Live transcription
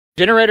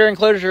Generator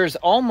enclosure is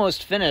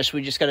almost finished.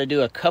 We just got to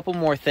do a couple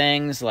more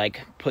things,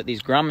 like put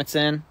these grommets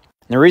in. And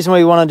the reason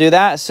we want to do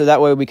that is so that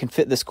way we can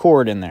fit this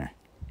cord in there.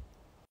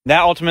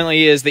 That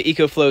ultimately is the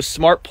EcoFlow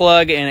smart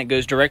plug, and it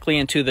goes directly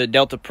into the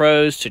Delta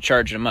Pros to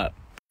charge them up.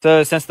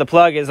 So since the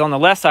plug is on the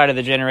left side of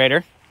the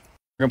generator,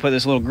 we're gonna put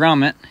this little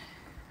grommet,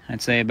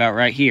 I'd say about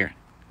right here.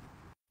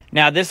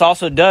 Now this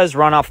also does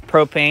run off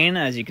propane,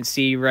 as you can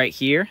see right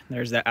here.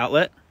 There's that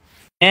outlet.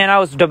 And I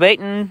was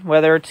debating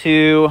whether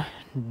to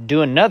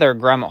do another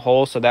grommet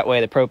hole so that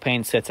way the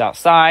propane sits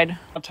outside.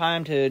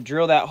 Time to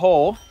drill that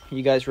hole.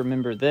 You guys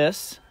remember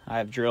this.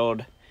 I've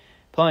drilled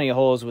plenty of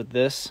holes with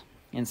this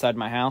inside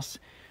my house.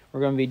 We're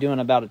going to be doing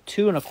about a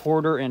 2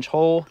 1/4 inch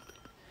hole,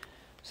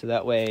 so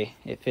that way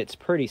it fits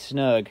pretty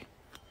snug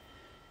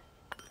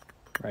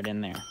right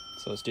in there.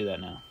 So let's do that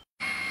now.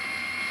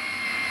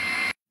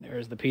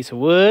 There's the piece of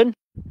wood.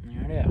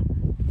 There it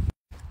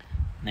is.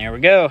 There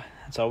we go.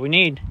 That's all we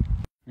need.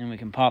 Then we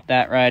can pop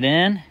that right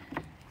in.